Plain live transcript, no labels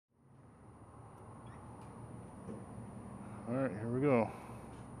Alright, here we go.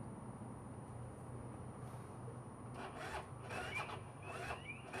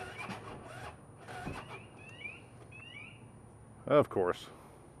 Of course.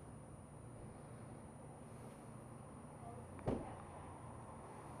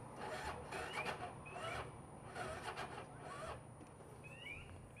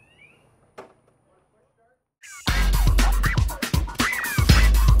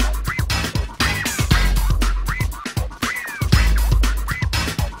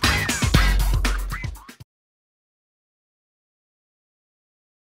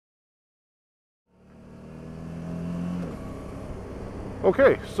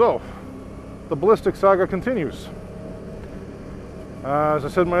 Okay, so the Ballistic saga continues. As I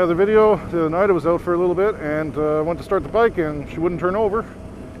said in my other video, the other night I was out for a little bit and went to start the bike and she wouldn't turn over.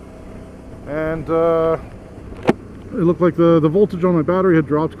 And it looked like the voltage on my battery had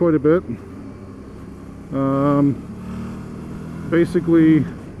dropped quite a bit. Basically,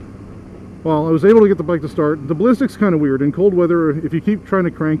 well, I was able to get the bike to start. The Ballistic's kind of weird. In cold weather, if you keep trying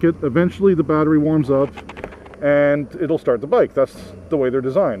to crank it, eventually the battery warms up and it'll start the bike. That's the way they're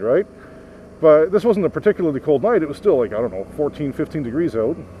designed, right? But this wasn't a particularly cold night. It was still like, I don't know, 14, 15 degrees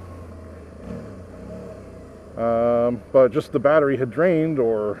out. But just the battery had drained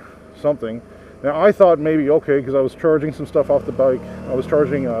or something. Now I thought maybe, okay, because I was charging some stuff off the bike. I was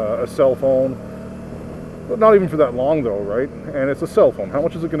charging a cell phone, but not even for that long though, right? And it's a cell phone. How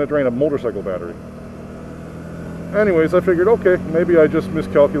much is it going to drain a motorcycle battery? Anyways, I figured, okay, maybe I just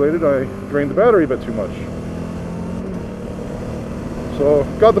miscalculated. I drained the battery a bit too much. So,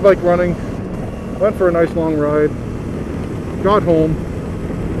 got the bike running, went for a nice long ride, got home,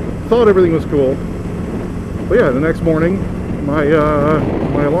 thought everything was cool. But yeah, the next morning, my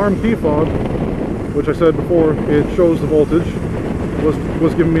alarm key fob, which I said before, it shows the voltage,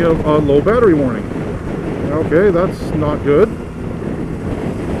 was giving me a low battery warning. Okay, that's not good.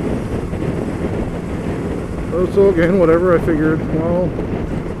 So again, whatever, I figured, well,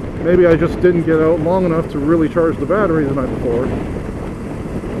 maybe I just didn't get out long enough to really charge the battery the night before.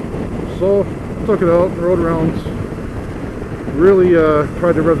 So, took it out, rode around, really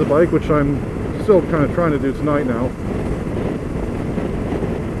tried to rev the bike, which I'm still kind of trying to do tonight now.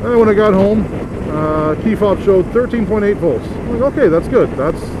 And when I got home, key fob showed 13.8 volts. I'm like, okay, that's good.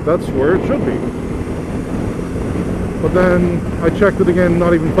 That's where it should be. But then I checked it again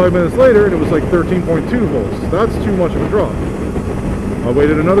not even 5 minutes later, and it was like 13.2 volts. That's too much of a drop. I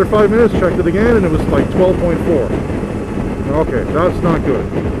waited another 5 minutes, checked it again, and it was like 12.4. Okay, that's not good.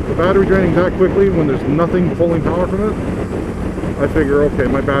 The battery draining that quickly when there's nothing pulling power from it, I figure, okay,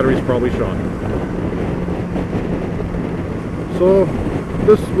 my battery's probably shot. So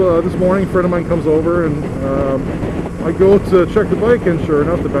this morning, a friend of mine comes over and I go to check the bike, and sure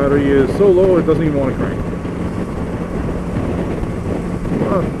enough, the battery is so low it doesn't even want to crank.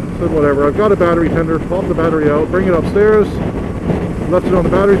 Said whatever, I've got a battery tender, pop the battery out, bring it upstairs, left it on the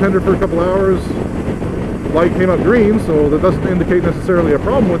battery tender for a couple hours. Light came up green, so that doesn't indicate necessarily a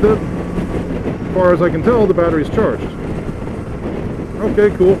problem with it. As far as I can tell, the battery's charged. Okay,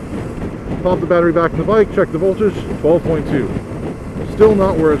 cool. Pop the battery back in the bike, check the voltage, 12.2. Still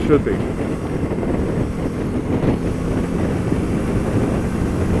not where it should be.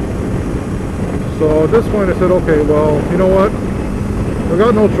 So at this point I said, okay, well, you know what? I've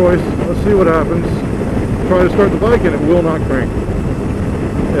got no choice. Let's see what happens. Try to start the bike and it will not crank.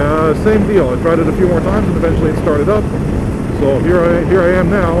 Same deal. I tried it a few more times and eventually it started up. So here I am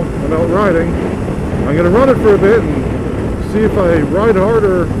now. I'm out riding. I'm going to run it for a bit and see if I ride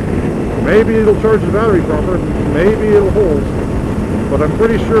harder. Maybe it'll charge the battery proper. Maybe it'll hold. But I'm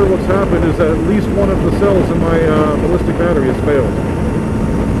pretty sure what's happened is that at least one of the cells in my Ballistic battery has failed.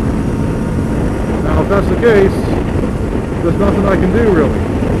 Now if that's the case, there's nothing I can do really.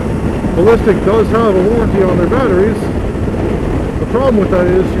 Ballistic does have a warranty on their batteries. The problem with that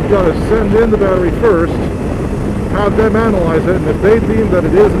is you've got to send in the battery first, have them analyze it, and if they deem that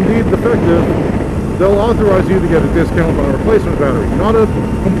it is indeed defective, they'll authorize you to get a discount on a replacement battery. Not a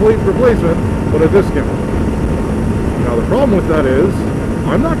complete replacement, but a discount. Now the problem with that is,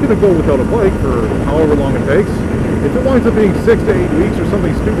 I'm not going to go without a bike for however long it takes. If it winds up being 6 to 8 weeks or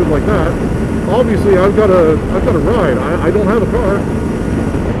something stupid like that, obviously I've got to ride. I don't have a car.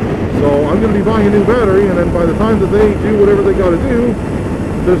 So I'm going to be buying a new battery, and then by the time that they do whatever they got to do,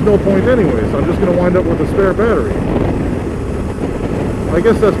 there's no point anyways. I'm just going to wind up with a spare battery. I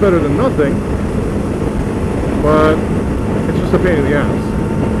guess that's better than nothing, but it's just a pain in the ass.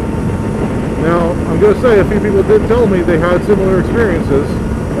 Now, I'm going to say a few people did tell me they had similar experiences,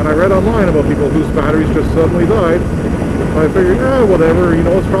 and I read online about people whose batteries just suddenly died. I figured, whatever, you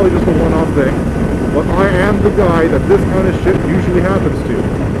know, it's probably just a one-off thing. but I am the guy that this kind of shit usually happens to.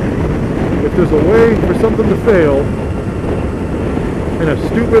 If there's a way for something to fail in a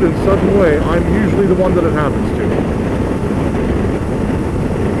stupid and sudden way, I'm usually the one that it happens to.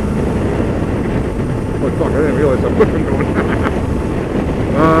 Oh fuck, I didn't realize how quick I'm going.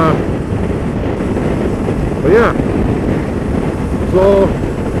 But yeah, so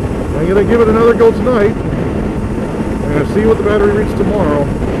I'm gonna give it another go tonight. I'm gonna see what the battery reads tomorrow.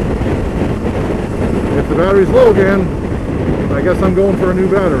 If the battery's low again, I guess I'm going for a new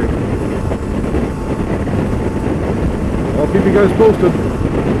battery. I'll keep you guys posted.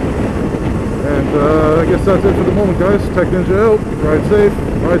 And I guess that's it for the moment, guys. Tech Ninja out. Ride safe,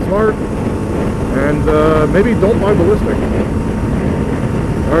 ride smart, and maybe don't buy Ballistic.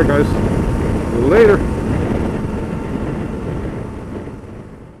 Alright guys, later.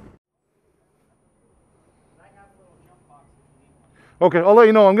 Okay, I'll let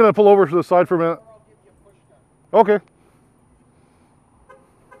you know. I'm going to pull over to the side for a minute. Okay.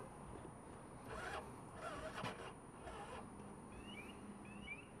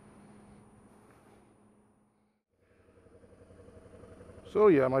 So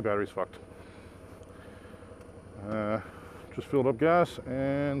yeah, my battery's fucked. Just filled up gas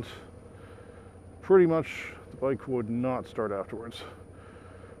and pretty much the bike would not start afterwards.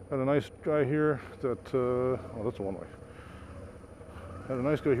 Had a nice guy here that, oh, that's a one-way. Had a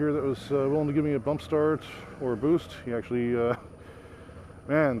nice guy here that was willing to give me a bump start or a boost. He actually,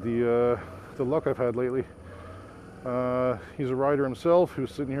 man, the luck I've had lately. He's a rider himself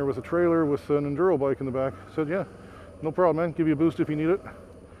who's sitting here with a trailer with an enduro bike in the back. Said, yeah, no problem, man. Give you a boost if you need it.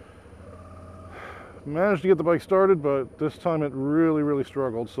 Managed to get the bike started, but this time it really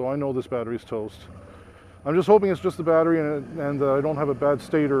struggled, so I know this battery's toast. I'm just hoping it's just the battery and I don't have a bad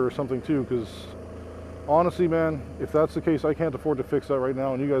stator or something too, because honestly, man, if that's the case, I can't afford to fix that right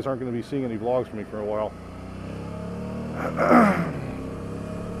now, and you guys aren't going to be seeing any vlogs from me for a while.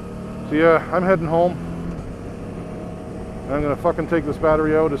 So yeah, I'm heading home. I'm going to fucking take this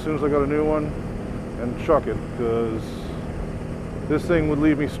battery out as soon as I got a new one and chuck it, because this thing would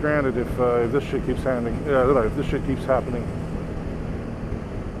leave me stranded if this shit keeps happening. Yeah, if this shit keeps happening.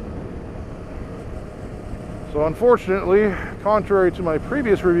 So unfortunately, contrary to my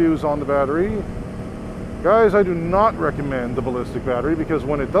previous reviews on the battery, guys, I do not recommend the Ballistic battery, because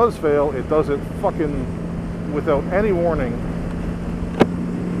when it does fail, it does it fucking without any warning.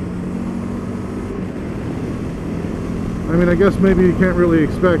 I mean, I guess maybe you can't really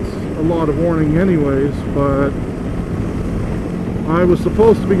expect a lot of warning anyways, but I was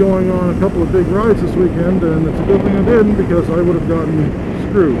supposed to be going on a couple of big rides this weekend, and it's a good thing I didn't, because I would have gotten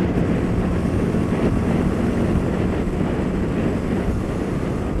screwed.